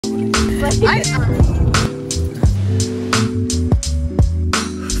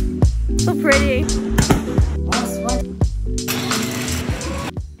So pretty.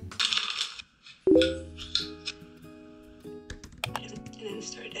 And then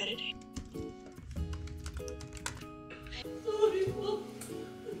start editing.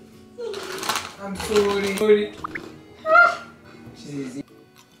 I'm sorry. Cheesy.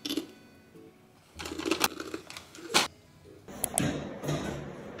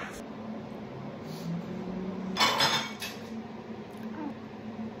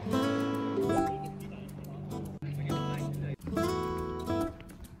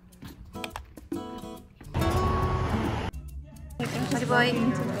 Boy.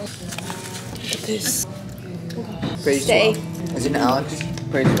 This. Praise Stay. As in Alex,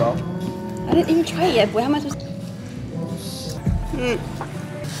 praise well. I didn't even try it yet, boy. How am I supposed to?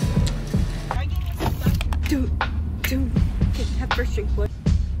 Dude. Okay, have first drink, boy.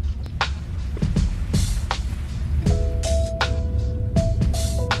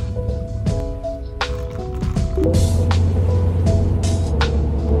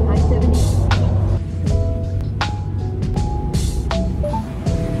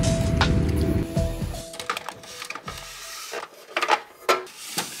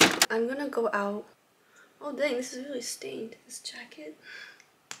 I'm gonna go out. Oh dang, this is really stained, this jacket.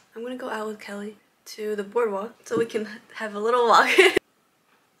 I'm gonna go out with Kelly to the boardwalk so we can have a little walk. I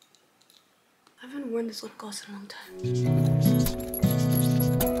haven't worn this lip gloss in a long time.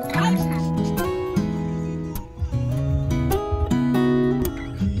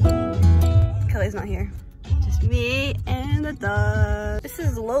 Kelly's not here. Just me and the dog. This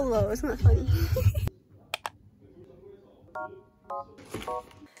is Lolo, isn't that funny?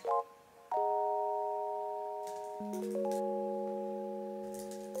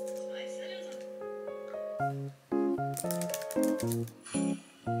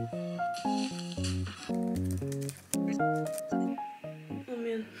 Oh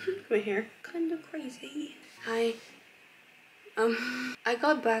man, my hair kind of crazy. I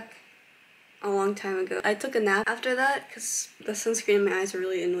got back a long time ago. I took a nap after that because the sunscreen in my eyes are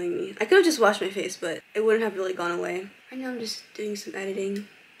really annoying me. I could have just washed my face, but it wouldn't have really gone away. Right now I'm just doing some editing.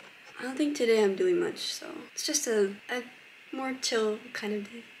 I don't think today I'm doing much, so it's just a more chill kind of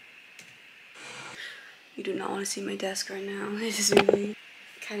day. You do not want to see my desk right now. This is really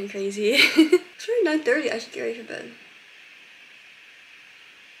kind of crazy. It's already 9:30. I should get ready for bed.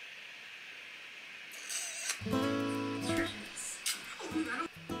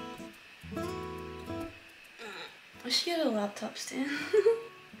 I should get a laptop stand.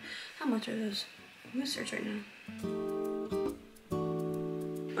 How much are those? I'm gonna search right now.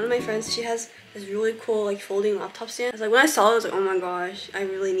 One of my friends, she has this really cool like folding laptop stand. I was like, when I saw it, I was like, oh my gosh, I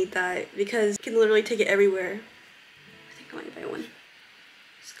really need that because you can literally take it everywhere. I think I might buy one.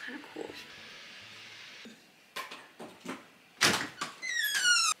 It's kind of cool.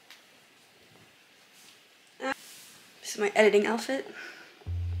 This is my editing outfit.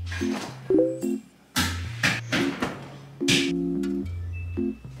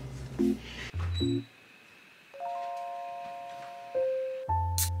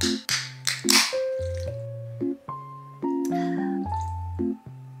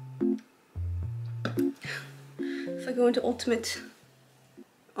 If I go into ultimate,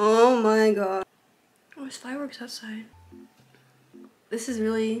 oh my god. Oh, there's fireworks outside. This is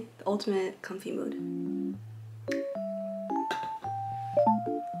really the ultimate comfy mood.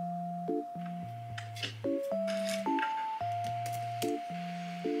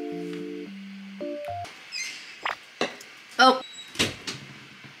 Oh.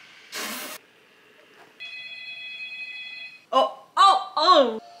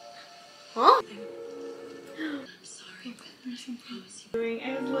 Oh. Huh? I'm sorry, but there's something I was doing. I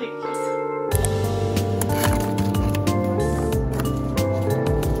was like,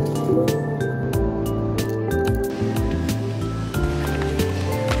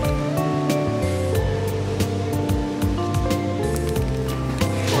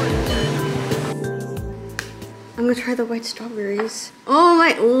 I'm gonna try the white strawberries. Oh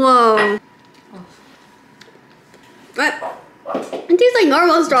my, whoa. What? It tastes like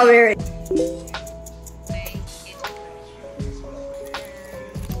normal strawberry.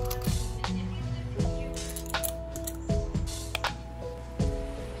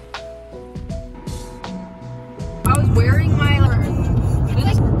 I was wearing my...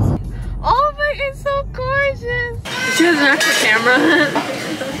 Oh my, it's so gorgeous. She has an extra camera.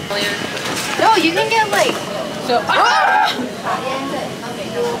 No, you can get like... So,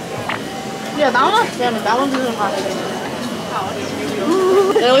 yeah, that one looks good. That one doesn't have to.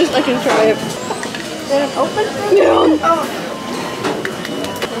 At least I can try it. Did it open? Yeah. Oh.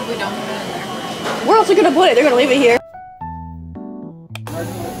 We don't. else are gonna put it? They're gonna leave it here.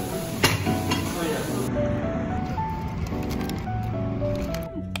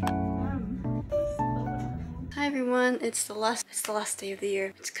 Hi everyone, it's the last day of the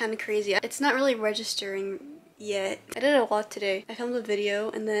year. It's kind of crazy. It's not really registering yet. I did a lot today. I filmed a video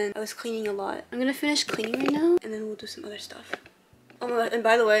and then I was cleaning a lot. I'm gonna finish cleaning right now and then we'll do some other stuff. Oh my god, and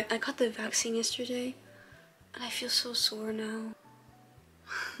by the way, I got the vaccine yesterday and I feel so sore now.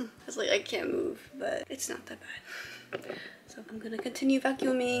 It's like I can't move, but it's not that bad. So I'm gonna continue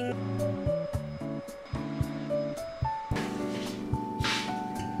vacuuming.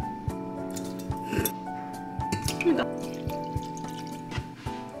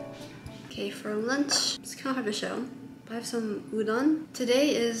 Okay, for lunch, it's kind of hard to show, but I have some udon. Today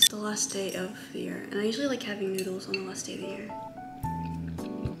is the last day of the year, and I usually like having noodles on the last day of the year.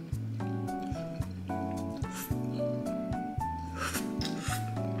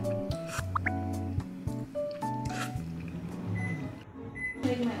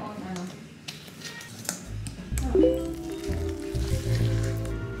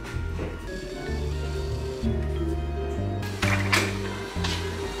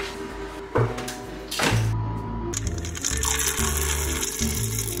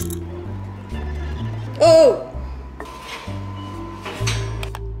 Oh!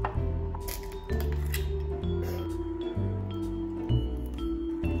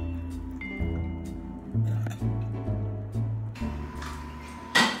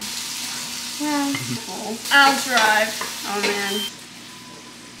 Yeah. I'll drive. Oh man.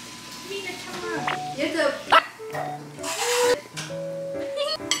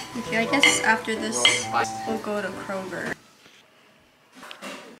 Okay, I guess after this we'll go to Kroger.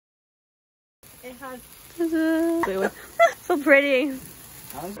 It has so pretty.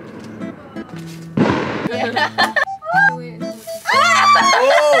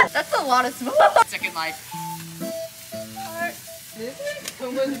 That's a lot of smoke. Second life. I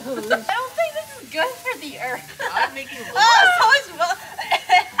don't think this is good for the earth. I'm making it. Oh, so much.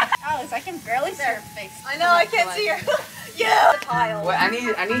 Alex, I can barely see your face. I know, I can't see your. Yeah. The tile. Wait, I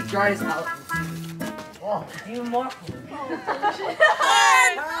need to dry this out. Oh, even more. Happy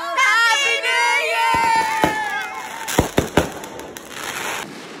New Year!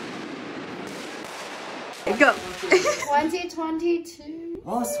 Go. 2022.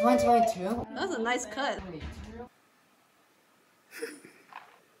 Oh, it's 2022. That was a nice cut.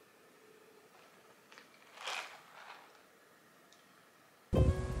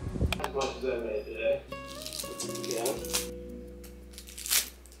 As much as I made today. Yeah.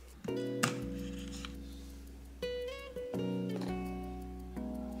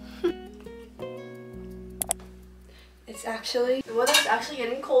 The weather's actually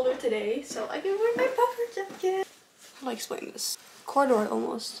getting colder today, so I can wear my puffer jacket. How do I explain this? Corduroy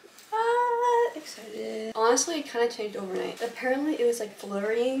almost. Excited. Honestly, it kind of changed overnight. Apparently, it was like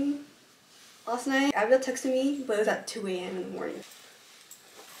flurrying last night. Abigail texted me, but it was at 2 a.m. in the morning.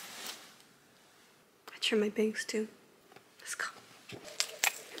 I trim my bangs too. Let's go.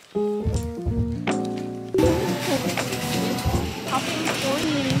 Popping for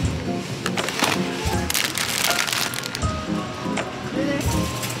you.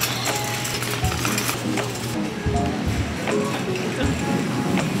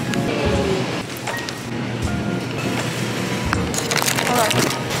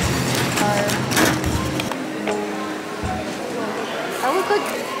 I look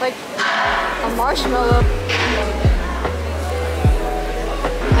like a marshmallow.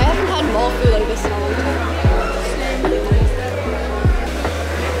 I haven't had mall food like this in a long time.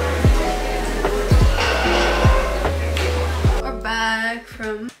 We're back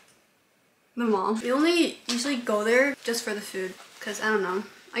from the mall. We only usually go there just for the food, because I don't know.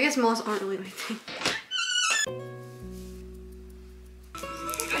 I guess malls aren't really my thing.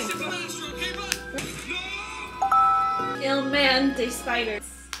 Kill man, they spiders.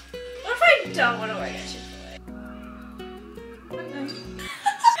 What if I don't want to work at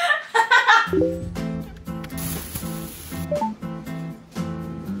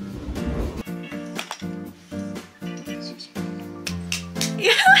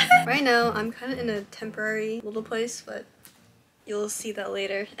Yeah. Right now, I'm kind of in a temporary little place, but you'll see that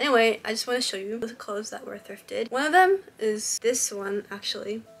later. Anyway, I just want to show you the clothes that were thrifted. One of them is this one,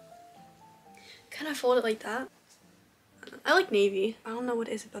 actually. Kind of folded like that. I like navy. I don't know what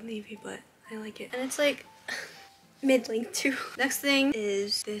it is about navy, but I like it. And it's like mid-length too. Next thing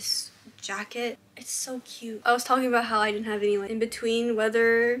is this jacket. It's so cute. I was talking about how I didn't have any like in-between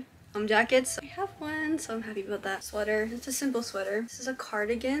weather jackets. I have one, so I'm happy about that. Sweater. It's a simple sweater. This is a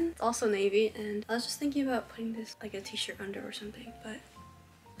cardigan. It's also navy, and I was just thinking about putting this like a t-shirt under or something, but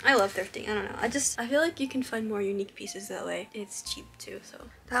I love thrifting. I don't know. I feel like you can find more unique pieces that way. It's cheap too, so.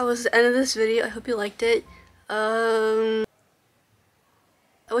 That was the end of this video. I hope you liked it. I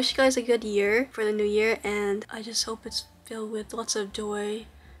wish you guys a good year for the new year, and I just hope it's filled with lots of joy,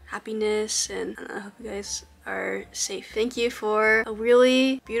 happiness, and I hope you guys are safe. Thank you for a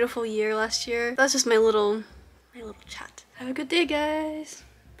really beautiful year last year. That's just my little chat. Have a good day, guys.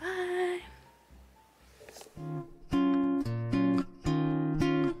 Bye.